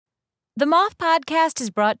The Moth Podcast is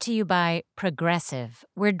brought to you by Progressive,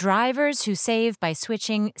 where drivers who save by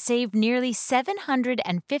switching save nearly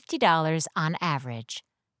 $750 on average.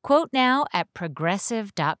 Quote now at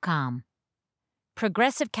Progressive.com.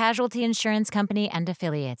 Progressive Casualty Insurance Company and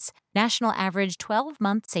Affiliates. National average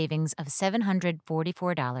 12-month savings of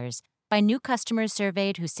 $744 by new customers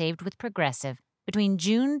surveyed who saved with Progressive between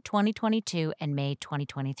June 2022 and May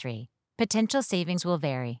 2023. Potential savings will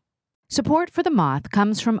vary. Support for The Moth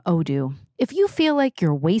comes from Odoo. If you feel like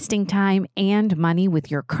you're wasting time and money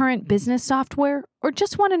with your current business software, or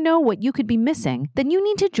just want to know what you could be missing, then you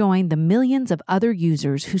need to join the millions of other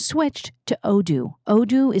users who switched to Odoo.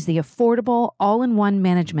 Odoo is the affordable, all-in-one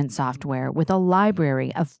management software with a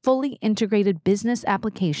library of fully integrated business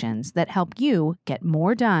applications that help you get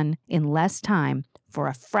more done in less time for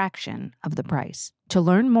a fraction of the price. To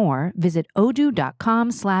learn more, visit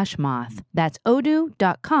odoo.com/moth. That's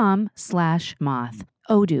odoo.com/moth.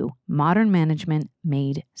 Odoo, modern management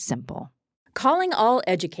made simple. Calling all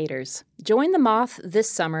educators. Join the Moth this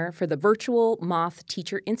summer for the virtual Moth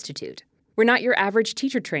Teacher Institute. We're not your average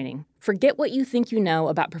teacher training. Forget what you think you know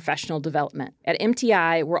about professional development. At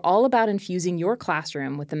MTI, we're all about infusing your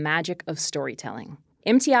classroom with the magic of storytelling.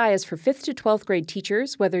 MTI is for 5th to 12th grade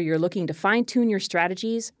teachers, whether you're looking to fine-tune your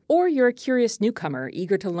strategies or you're a curious newcomer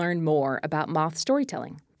eager to learn more about Moth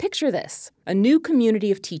storytelling. Picture this, a new community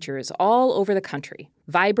of teachers all over the country.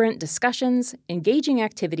 Vibrant discussions, engaging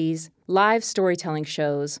activities, live storytelling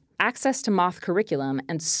shows, access to Moth curriculum,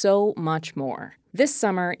 and so much more. This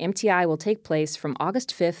summer, MTI will take place from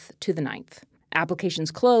August 5th to the 9th. Applications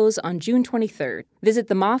close on June 23rd. Visit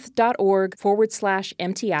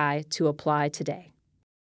themoth.org/MTI to apply today.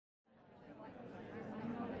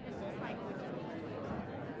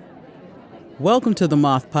 Welcome to the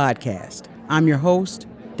Moth Podcast. I'm your host,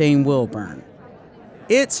 Dane Wilburn.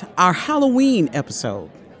 It's our Halloween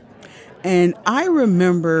episode. And I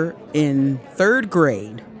remember in 3rd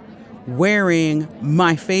grade wearing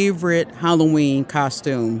my favorite Halloween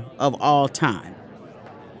costume of all time.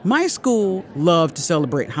 My school loved to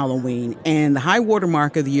celebrate Halloween, and the high water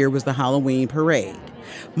mark of the year was the Halloween parade.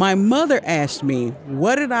 My mother asked me,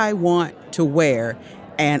 what did I want to wear?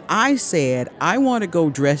 And I said, I want to go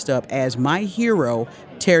dressed up as my hero,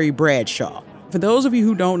 Terry Bradshaw. For those of you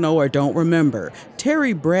who don't know or don't remember,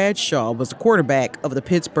 Terry Bradshaw was the quarterback of the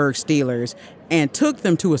Pittsburgh Steelers and took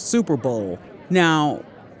them to a Super Bowl. Now,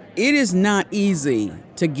 it is not easy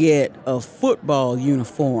to get a football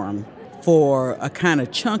uniform for a kind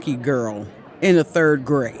of chunky girl in the 3rd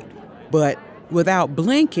grade. But without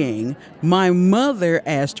blinking, my mother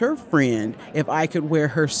asked her friend if I could wear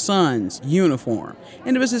her son's uniform.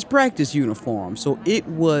 And it was his practice uniform, so it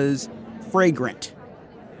was fragrant.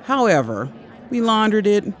 However, we laundered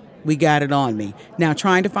it, we got it on me. Now,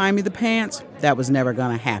 trying to find me the pants, that was never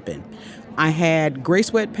gonna happen. I had gray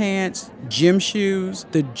sweatpants, gym shoes,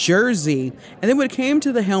 the jersey, and then when it came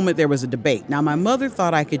to the helmet, there was a debate. Now, my mother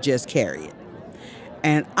thought I could just carry it.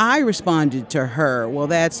 And I responded to her, well,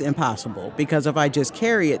 that's impossible, because if I just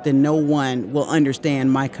carry it, then no one will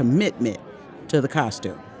understand my commitment to the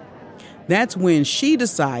costume. That's when she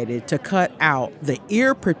decided to cut out the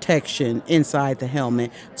ear protection inside the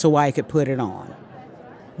helmet so I could put it on.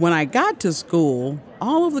 When I got to school,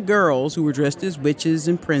 all of the girls who were dressed as witches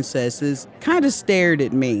and princesses kind of stared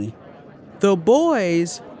at me. The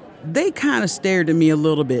boys, they kind of stared at me a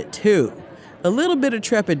little bit too. A little bit of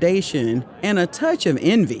trepidation and a touch of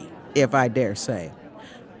envy, if I dare say.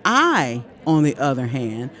 I, on the other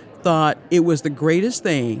hand, thought it was the greatest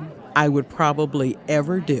thing I would probably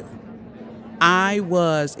ever do. I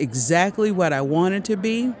was exactly what I wanted to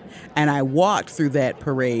be, and I walked through that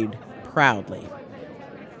parade proudly.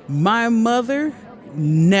 My mother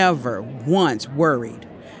never once worried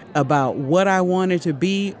about what I wanted to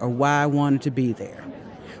be or why I wanted to be there.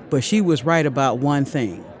 But she was right about one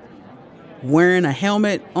thing. Wearing a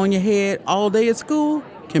helmet on your head all day at school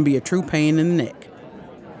can be a true pain in the neck.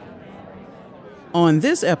 On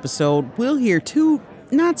this episode, we'll hear 2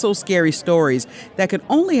 not-so-scary stories that could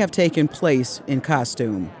only have taken place in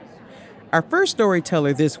costume. Our first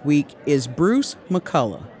storyteller this week is Bruce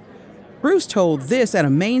McCulloch. Bruce told this at a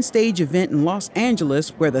main stage event in Los Angeles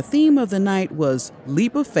where the theme of the night was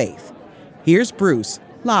Leap of Faith. Here's Bruce,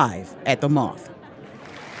 live at the Moth.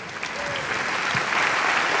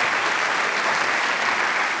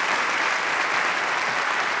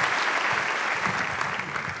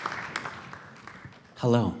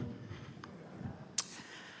 Hello.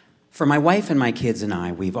 For my wife and my kids and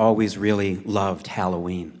I, we've always really loved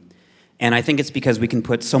Halloween. And I think it's because we can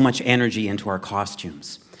put so much energy into our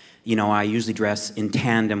costumes. You know, I usually dress in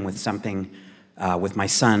tandem with something with my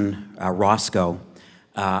son, Roscoe.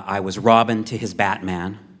 I was Robin to his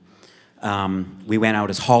Batman. We went out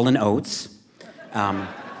as Hall and Oates.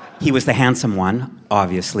 He was the handsome one,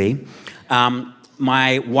 obviously.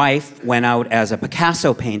 My wife went out as a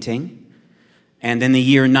Picasso painting, and in the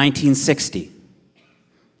year 1960.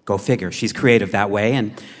 Go figure, she's creative that way,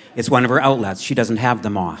 and it's one of her outlets. She doesn't have the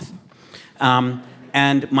moth.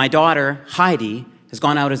 And my daughter, Heidi, has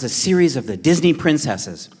gone out as a series of the Disney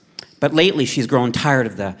princesses. But lately, she's grown tired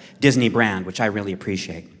of the Disney brand, which I really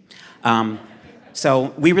appreciate.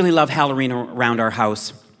 So we really love Halloween around our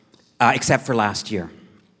house, except for last year.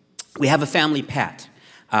 We have a family pet,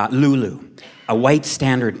 Lulu, a white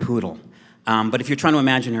standard poodle. But if you're trying to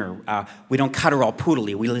imagine her, we don't cut her all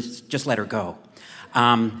poodly. We just let her go.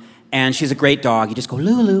 And she's a great dog. You just go,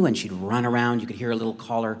 Lulu, and she'd run around. You could hear a little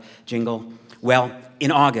collar jingle. Well,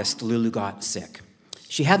 in August, Lulu got sick.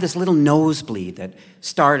 She had this little nosebleed that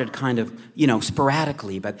started kind of,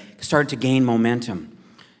 sporadically, but started to gain momentum.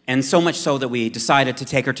 And so much so that we decided to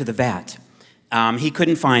take her to the vet. He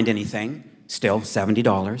couldn't find anything, still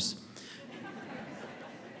 $70.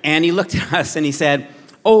 And he looked at us and he said,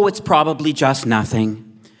 oh, it's probably just nothing.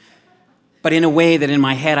 But in a way that in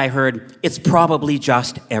my head I heard, it's probably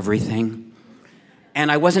just everything.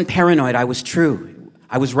 And I wasn't paranoid, I was true.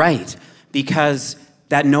 I was right, because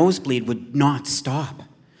that nosebleed would not stop.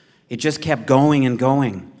 It just kept going and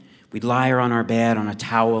going. We'd lie her on our bed on a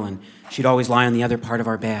towel, and she'd always lie on the other part of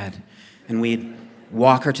our bed. And we'd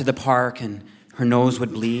walk her to the park, and her nose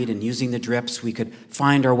would bleed, and using the drips, we could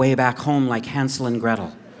find our way back home like Hansel and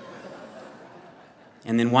Gretel.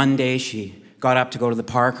 And then one day, she got up to go to the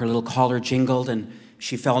park, her little collar jingled, and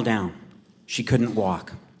she fell down. She couldn't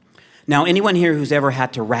walk. Now, anyone here who's ever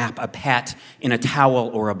had to wrap a pet in a towel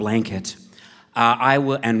or a blanket,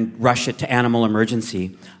 and rush it to animal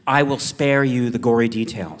emergency, I will spare you the gory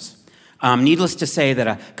details. Needless to say that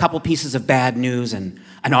a couple pieces of bad news and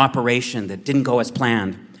an operation that didn't go as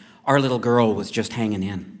planned, our little girl was just hanging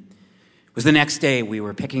in. It was the next day we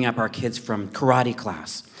were picking up our kids from karate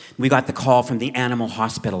class. We got the call from the animal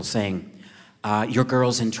hospital saying, your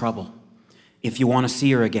girl's in trouble. If you want to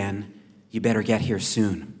see her again, you better get here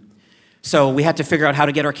soon. So we had to figure out how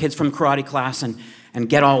to get our kids from karate class and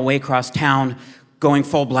get all the way across town, going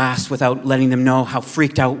full blast without letting them know how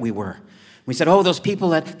freaked out we were. We said, oh, those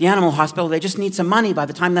people at the animal hospital, they just need some money by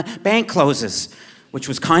the time the bank closes, which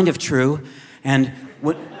was kind of true. And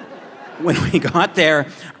when we got there,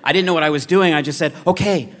 I didn't know what I was doing. I just said,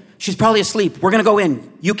 okay, she's probably asleep. We're going to go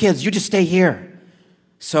in. You kids, you just stay here.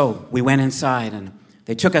 So we went inside, and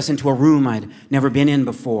they took us into a room I'd never been in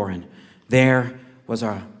before, and there was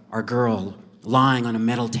our girl lying on a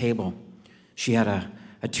metal table. She had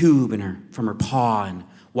a tube from her paw and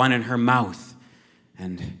one in her mouth.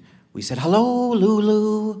 And we said, hello,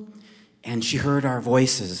 Lulu. And she heard our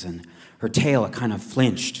voices, and her tail, it kind of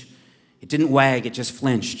flinched. It didn't wag, it just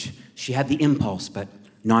flinched. She had the impulse, but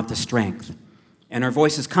not the strength. And our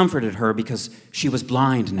voices comforted her because she was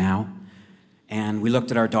blind now. And we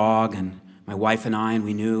looked at our dog, and my wife and I, and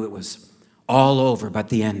we knew it was all over but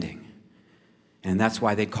the ending. And that's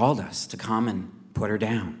why they called us, to come and put her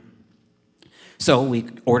down. So we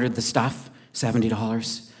ordered the stuff,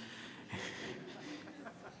 $70.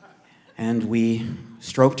 And we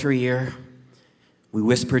stroked her ear. We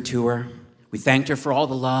whispered to her. We thanked her for all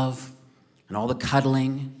the love and all the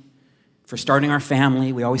cuddling, for starting our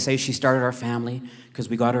family. We always say she started our family because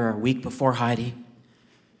we got her a week before Heidi.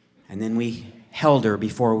 And then we held her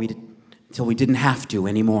until we didn't have to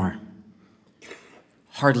anymore.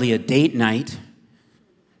 Hardly a date night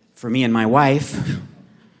for me and my wife,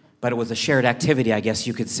 but it was a shared activity, I guess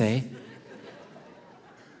you could say.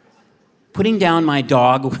 Putting down my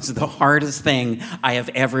dog was the hardest thing I have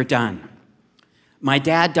ever done. My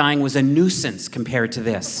dad dying was a nuisance compared to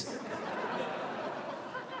this.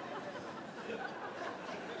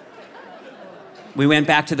 We went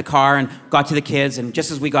back to the car and got to the kids, and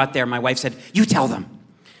just as we got there, my wife said, you tell them.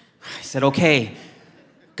 I said, okay.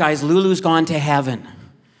 Guys, Lulu's gone to heaven.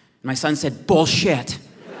 And my son said, bullshit.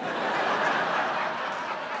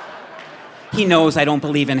 He knows I don't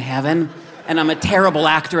believe in heaven, and I'm a terrible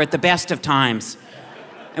actor at the best of times.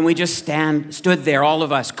 And we just stood there, all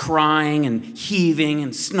of us, crying and heaving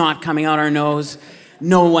and snot coming out our nose.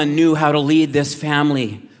 No one knew how to lead this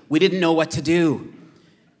family. We didn't know what to do.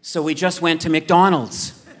 So we just went to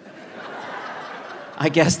McDonald's. I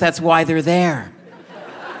guess that's why they're there.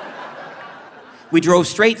 We drove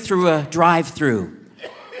straight through a drive-through.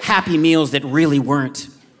 Happy Meals that really weren't.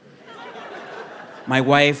 My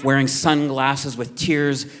wife, wearing sunglasses with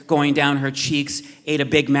tears going down her cheeks, ate a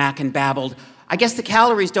Big Mac and babbled, I guess the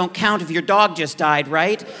calories don't count if your dog just died,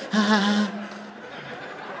 right?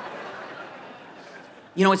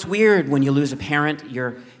 You know, it's weird when you lose a parent,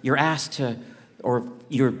 you're asked to, or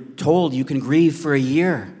you're told you can grieve for a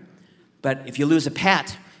year. But if you lose a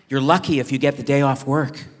pet, you're lucky if you get the day off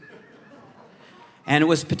work. And it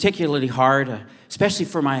was particularly hard, especially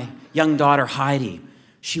for my young daughter, Heidi.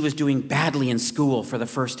 She was doing badly in school for the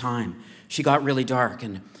first time. She got really dark,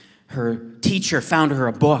 and her teacher found her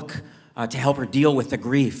a book to help her deal with the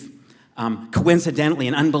grief. Coincidentally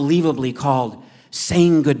and unbelievably called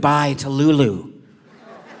Saying Goodbye to Lulu.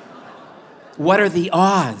 What are the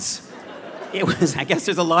odds? I guess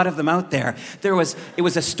there's a lot of them out there. It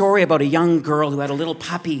was a story about a young girl who had a little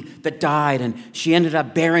puppy that died, and she ended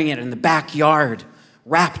up burying it in the backyard,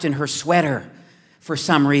 wrapped in her sweater for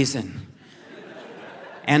some reason.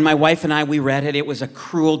 And my wife and I, we read it. It was a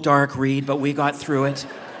cruel, dark read, but we got through it.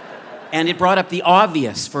 And it brought up the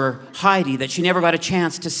obvious for Heidi, that she never got a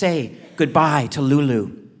chance to say goodbye to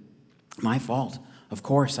Lulu. My fault. Of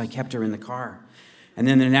course, I kept her in the car. And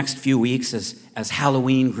then the next few weeks, as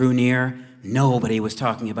Halloween grew near, nobody was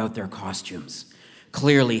talking about their costumes.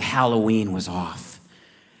 Clearly, Halloween was off.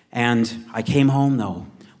 And I came home, though,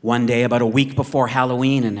 one day about a week before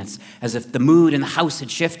Halloween, and it's as if the mood in the house had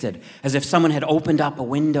shifted, as if someone had opened up a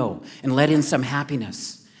window and let in some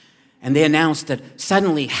happiness. And they announced that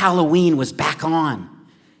suddenly Halloween was back on.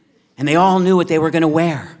 And they all knew what they were going to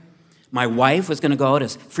wear. My wife was going to go out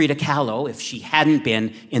as Frida Kahlo if she hadn't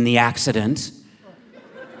been in the accident.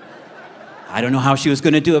 I don't know how she was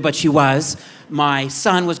going to do it, but she was. My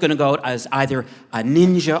son was going to go out as either a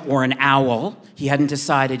ninja or an owl. He hadn't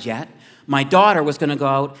decided yet. My daughter was going to go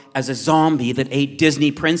out as a zombie that ate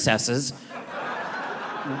Disney princesses,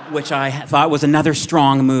 which I thought was another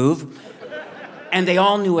strong move. And they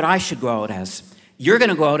all knew what I should go out as. You're going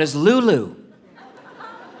to go out as Lulu.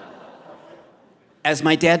 As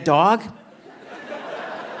my dead dog?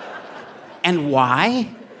 And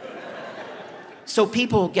why? So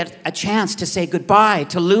people get a chance to say goodbye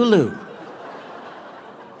to Lulu.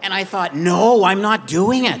 And I thought, no, I'm not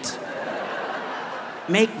doing it.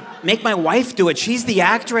 Make my wife do it. She's the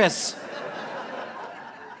actress.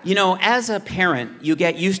 You know, as a parent, you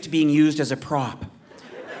get used to being used as a prop.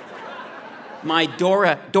 My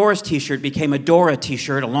Doris t-shirt became a Dora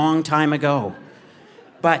t-shirt a long time ago.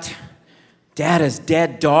 But Dad is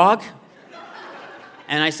dead dog?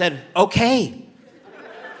 And I said, okay,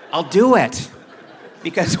 I'll do it.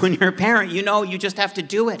 Because when you're a parent, you know you just have to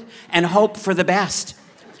do it and hope for the best.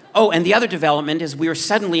 Oh, and the other development is we were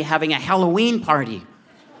suddenly having a Halloween party.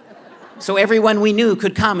 So everyone we knew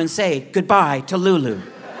could come and say goodbye to Lulu.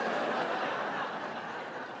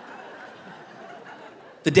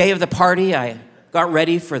 The day of the party, I got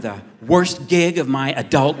ready for the worst gig of my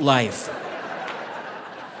adult life.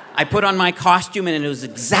 I put on my costume, and it was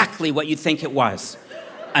exactly what you'd think it was.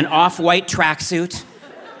 An off-white tracksuit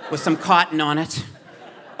with some cotton on it,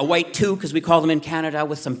 a white toque, as we call them in Canada,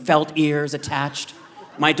 with some felt ears attached.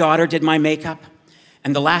 My daughter did my makeup,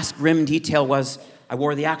 and the last grim detail was I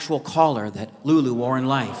wore the actual collar that Lulu wore in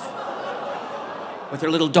life, with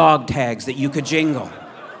her little dog tags that you could jingle.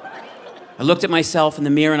 I looked at myself in the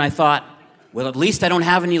mirror and I thought, well, at least I don't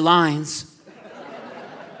have any lines.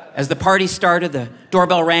 As the party started, the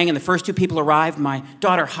doorbell rang and the first two people arrived. My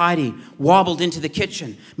daughter Heidi wobbled into the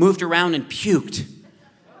kitchen, moved around and puked.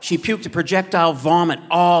 She puked a projectile vomit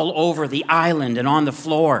all over the island and on the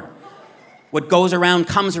floor. What goes around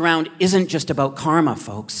comes around isn't just about karma,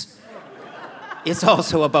 folks. It's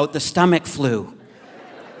also about the stomach flu.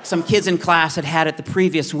 Some kids in class had it the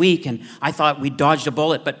previous week, and I thought we'd dodged a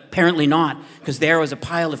bullet, but apparently not, because there was a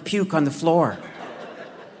pile of puke on the floor.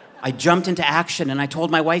 I jumped into action, and I told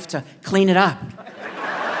my wife to clean it up.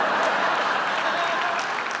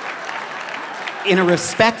 In a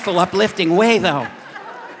respectful, uplifting way, though.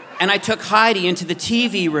 And I took Heidi into the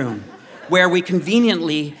TV room, where we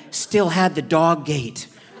conveniently still had the dog gate,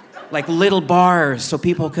 like little bars so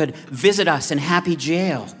people could visit us in happy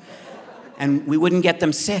jail. And we wouldn't get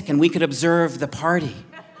them sick, and we could observe the party.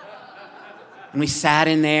 And we sat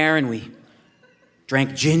in there, and we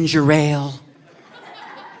drank ginger ale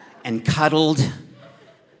and cuddled.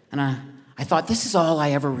 And I thought, this is all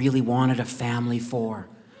I ever really wanted a family for,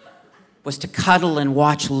 was to cuddle and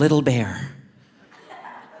watch Little Bear.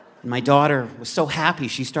 And my daughter was so happy,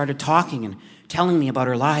 she started talking and telling me about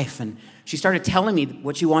her life, and she started telling me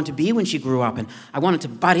what she wanted to be when she grew up, and I wanted to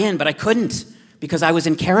butt in, but I couldn't, because I was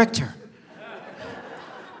in character.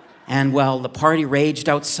 And, well, the party raged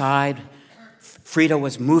outside. Frida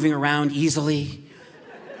was moving around easily.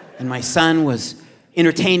 And my son was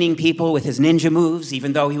entertaining people with his ninja moves,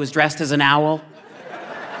 even though he was dressed as an owl.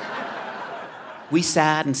 We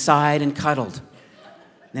sat and sighed and cuddled.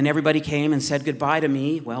 Then everybody came and said goodbye to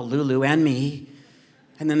me, well, Lulu and me.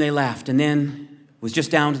 And then they left. And then it was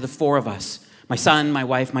just down to the four of us, my son, my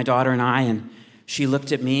wife, my daughter, and I. And she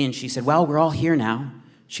looked at me and she said, well, we're all here now.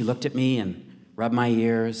 She looked at me and rubbed my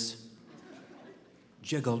ears,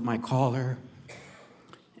 jiggled my collar,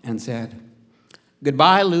 and said,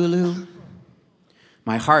 goodbye, Lulu.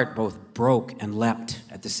 My heart both broke and leapt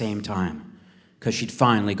at the same time, because she'd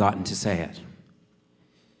finally gotten to say it.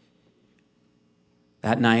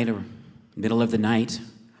 That night, or middle of the night,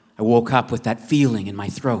 I woke up with that feeling in my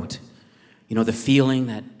throat. You know, the feeling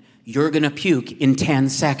that you're gonna puke in 10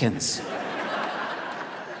 seconds.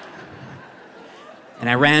 And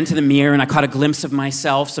I ran to the mirror and I caught a glimpse of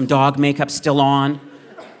myself, some dog makeup still on.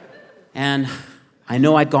 And I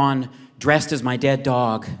know I'd gone dressed as my dead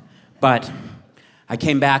dog, but I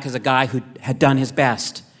came back as a guy who had done his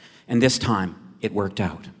best. And this time, it worked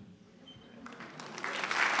out.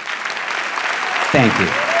 Thank you.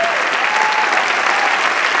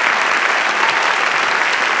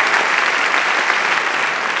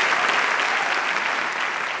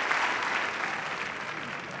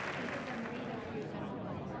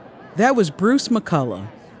 That was Bruce McCulloch.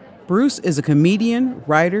 Bruce is a comedian,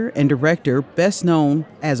 writer, and director best known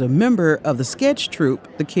as a member of the sketch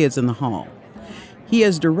troupe The Kids in the Hall. He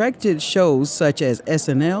has directed shows such as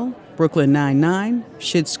SNL, Brooklyn Nine-Nine,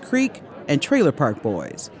 Schitt's Creek, and Trailer Park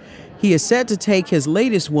Boys. He is set to take his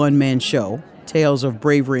latest one-man show, Tales of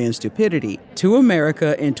Bravery and Stupidity, to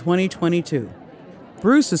America in 2022.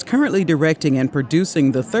 Bruce is currently directing and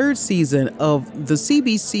producing the third season of the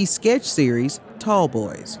CBC sketch series, Tall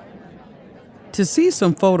Boys. To see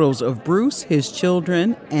some photos of Bruce, his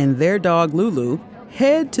children, and their dog Lulu,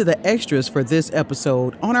 head to the extras for this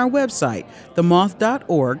episode on our website,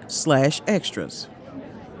 themoth.org/extras.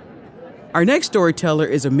 Our next storyteller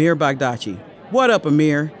is Amir Baghdadchi. What up,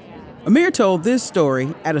 Amir? Amir told this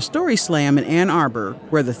story at a story slam in Ann Arbor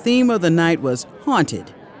where the theme of the night was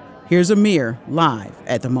haunted. Here's Amir live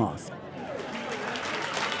at the Moth.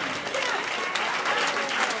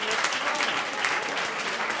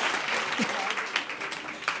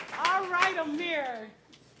 All right, Amir.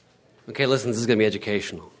 Okay, listen, this is going to be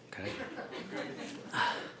educational, okay?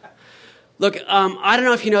 Look, I don't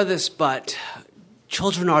know if you know this, but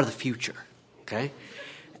children are the future, okay?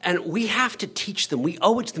 And we have to teach them, we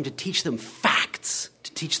owe it to them to teach them facts,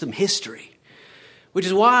 to teach them history. Which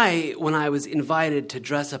is why when I was invited to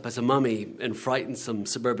dress up as a mummy and frighten some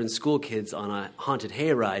suburban school kids on a haunted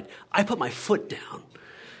hayride, I put my foot down.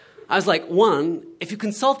 I was like, one, if you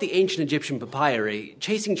consult the ancient Egyptian papyri,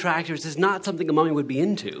 chasing tractors is not something a mummy would be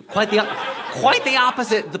into. Quite the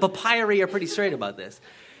opposite. The papyri are pretty straight about this.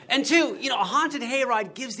 And two, you know, a haunted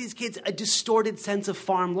hayride gives these kids a distorted sense of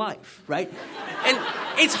farm life, right? And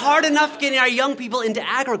it's hard enough getting our young people into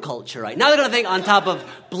agriculture, right? Now they're going to think on top of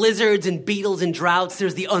blizzards and beetles and droughts,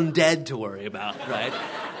 there's the undead to worry about, right?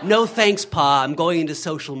 No thanks, Pa, I'm going into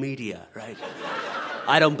social media, right?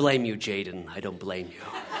 I don't blame you, Jaden. I don't blame you.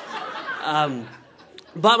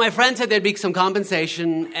 But my friend said there'd be some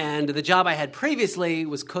compensation, and the job I had previously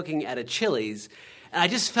was cooking at a Chili's. And I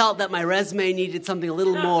just felt that my resume needed something a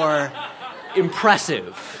little more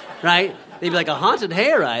impressive, right? They'd be like, a haunted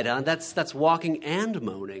hayride, huh? That's walking and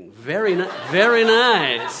moaning. Very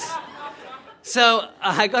nice. So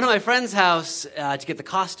I go to my friend's house to get the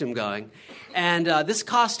costume going. And this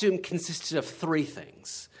costume consisted of three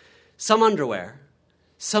things. Some underwear,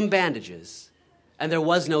 some bandages, and there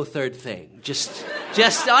was no third thing. Just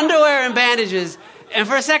underwear and bandages. And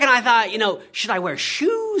for a second I thought, you know, should I wear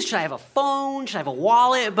shoes? Should I have a phone? Should I have a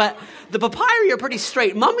wallet? But the papyri are pretty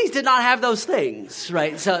straight. Mummies did not have those things,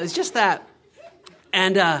 right? So it's just that.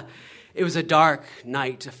 And it was a dark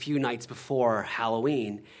night, a few nights before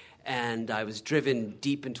Halloween, and I was driven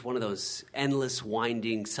deep into one of those endless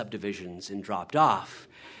winding subdivisions and dropped off.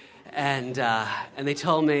 And they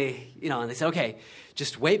told me, you know, and they said, okay,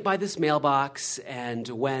 just wait by this mailbox, and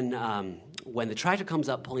when the tractor comes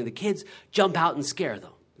up pulling the kids, jump out and scare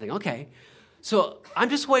them. I think, okay. So I'm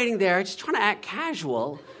just waiting there, just trying to act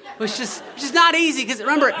casual, which is not easy, because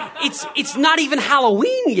remember, it's not even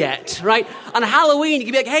Halloween yet, right? On Halloween, you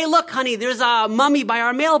can be like, hey, look, honey, there's a mummy by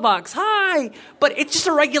our mailbox. Hi. But it's just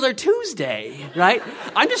a regular Tuesday, right?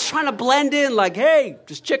 I'm just trying to blend in like, hey,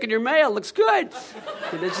 just checking your mail, looks good.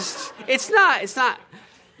 It's not.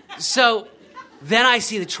 So then I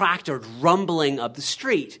see the tractor rumbling up the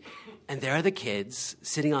street, and there are the kids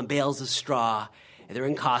sitting on bales of straw, and they're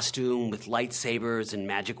in costume with lightsabers and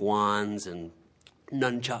magic wands and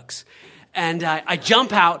nunchucks. And I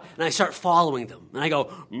jump out, and I start following them. And I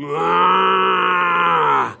go,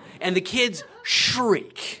 "Mah!" And the kids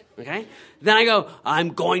shriek, okay? Then I go, I'm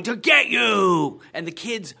going to get you! And the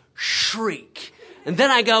kids shriek. And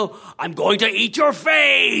then I go, I'm going to eat your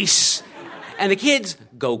face. And the kids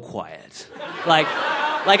go quiet. Like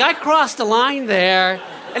I crossed a line there,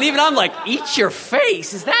 and even I'm like, eat your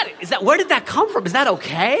face? Is that, where did that come from? Is that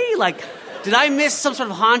okay? Like, did I miss some sort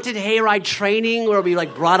of haunted hayride training where we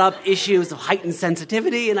like brought up issues of heightened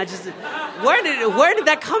sensitivity? And I just, where did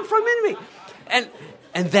that come from in me?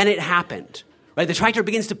 And then it happened. Right, the tractor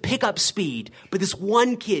begins to pick up speed, but this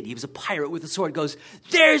one kid, he was a pirate with a sword, goes,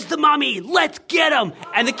 there's the mummy, let's get him!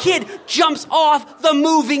 And the kid jumps off the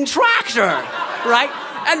moving tractor, right?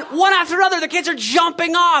 And one after another, the kids are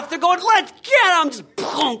jumping off. They're going, let's get him! Just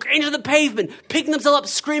plunk into the pavement, picking themselves up,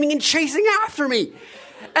 screaming and chasing after me.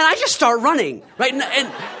 And I just start running, right? And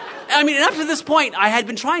I mean, and up to this point, I had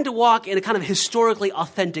been trying to walk in a kind of historically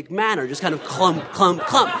authentic manner, just kind of clump, clump,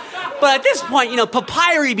 clump. But at this point,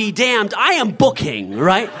 papyri be damned, I am booking,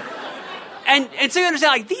 right? And so you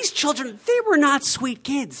understand, like, these children, they were not sweet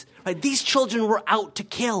kids, right? These children were out to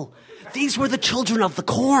kill. These were the children of the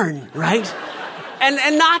corn, right?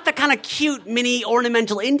 And not the kind of cute mini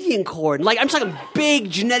ornamental Indian corn. Like, I'm talking big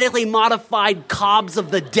genetically modified cobs of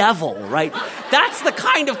the devil, right? That's the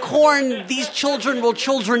kind of corn these children were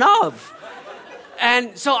children of.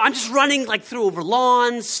 And so I'm just running like through over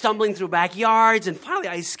lawns, stumbling through backyards, and finally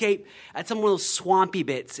I escape at some of those swampy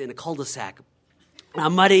bits in a cul-de-sac. And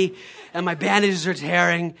I'm muddy, and my bandages are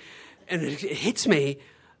tearing, and it hits me.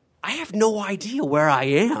 I have no idea where I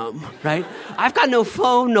am, right? I've got no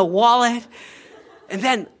phone, no wallet. And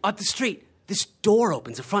then up the street, this door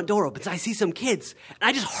opens, the front door opens. I see some kids, and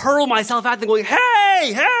I just hurl myself at them going,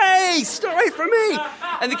 hey, stay away from me.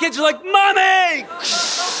 And the kids are like, Mommy!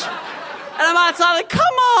 And I'm outside like, come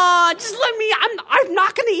on, just let me, I'm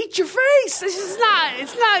not going to eat your face. It's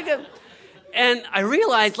not good. And I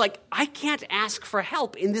realized, like, I can't ask for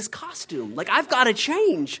help in this costume. Like, I've got to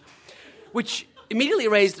change. Which immediately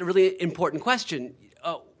raised a really important question.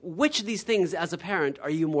 Which of these things, as a parent, are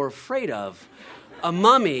you more afraid of? A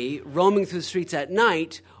mummy roaming through the streets at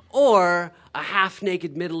night, or a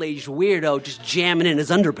half-naked middle-aged weirdo just jamming in his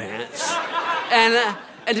underpants? And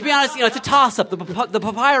to be honest, it's a toss-up. The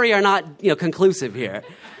papyri are not, conclusive here.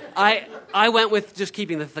 I went with just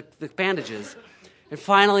keeping the bandages. And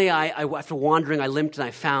finally, after wandering, I limped and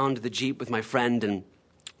I found the Jeep with my friend, and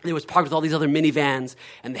it was parked with all these other minivans,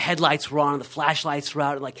 and the headlights were on, and the flashlights were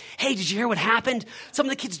out, and like, hey, did you hear what happened? Some of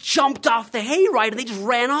the kids jumped off the hayride, and they just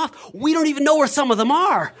ran off. We don't even know where some of them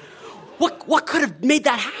are. What could have made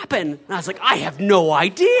that happen? And I was like, I have no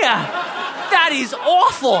idea. That is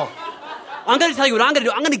awful. I'm going to tell you what I'm going to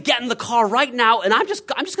do. I'm going to get in the car right now, and I'm just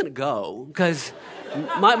going to go, because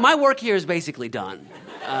my work here is basically done.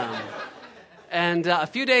 And a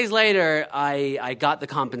few days later, I got the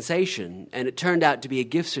compensation, and it turned out to be a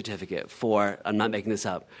gift certificate for, I'm not making this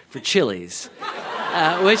up, for Chili's,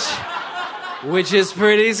 which is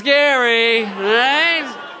pretty scary,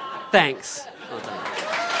 right? Thanks.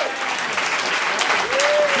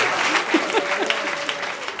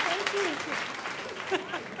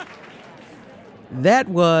 That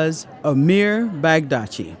was Amir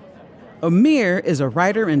Baghdadchi. Amir is a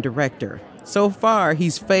writer and director. So far,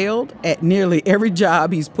 he's failed at nearly every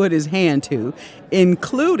job he's put his hand to,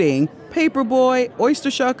 including paperboy, oyster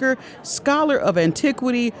shucker, scholar of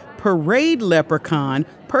antiquity, parade leprechaun,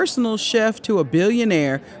 personal chef to a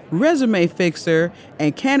billionaire, resume fixer,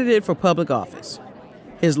 and candidate for public office.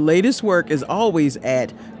 His latest work is always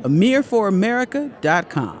at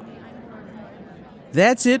amirforamerica.com.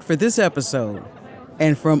 That's it for this episode.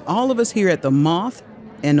 And from all of us here at The Moth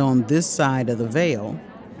and on this side of the veil,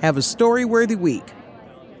 have a story-worthy week.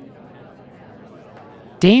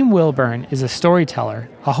 Dame Wilburn is a storyteller,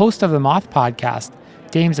 a host of the Moth Podcast,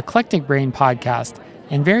 Dame's Eclectic Brain Podcast,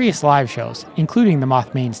 and various live shows, including the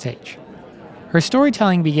Moth Main Stage. Her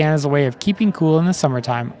storytelling began as a way of keeping cool in the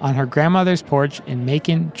summertime on her grandmother's porch in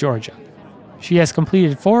Macon, Georgia. She has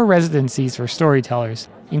completed 4 residencies for storytellers,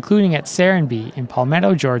 including at Serenbe in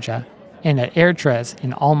Palmetto, Georgia, and at Airtres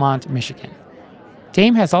in Almont, Michigan.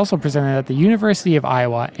 Dame has also presented at the University of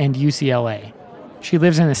Iowa and UCLA. She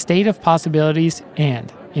lives in the state of possibilities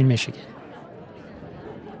and in Michigan.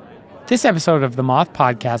 This episode of the Moth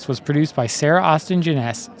Podcast was produced by Sarah Austin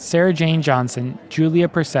Jeunesse, Sarah Jane Johnson, Julia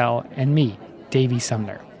Purcell, and me, Davey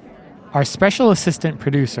Sumner. Our special assistant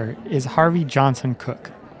producer is Harvey Johnson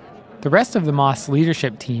Cook. The rest of the Moth's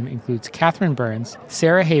leadership team includes Catherine Burns,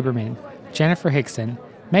 Sarah Haberman, Jennifer Hickson,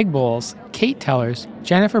 Meg Bowles, Kate Tellers,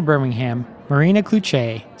 Jennifer Birmingham, Marina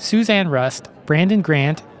Kluche, Suzanne Rust, Brandon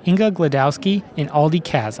Grant, Inga Gladowski, and Aldi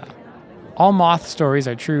Kaza. All Moth stories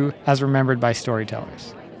are true as remembered by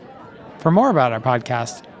storytellers. For more about our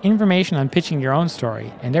podcast, information on pitching your own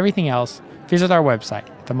story, and everything else, visit our website,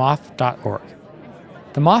 themoth.org.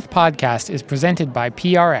 The Moth Podcast is presented by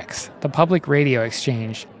PRX, the Public Radio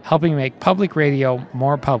Exchange, helping make public radio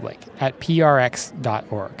more public at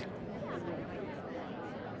prx.org.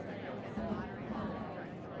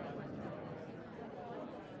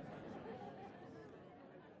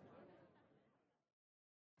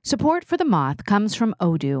 Support for The Moth comes from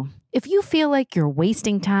Odoo. If you feel like you're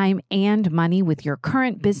wasting time and money with your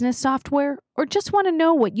current business software, or just want to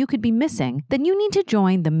know what you could be missing, then you need to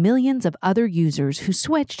join the millions of other users who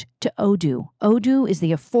switched to Odoo. Odoo is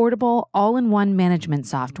the affordable, all-in-one management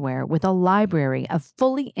software with a library of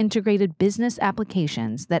fully integrated business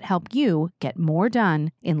applications that help you get more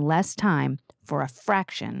done in less time for a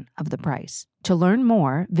fraction of the price. To learn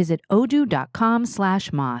more, visit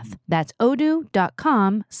odoo.com/moth. That's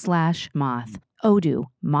odoo.com/moth. Odoo,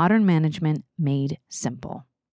 modern management made simple.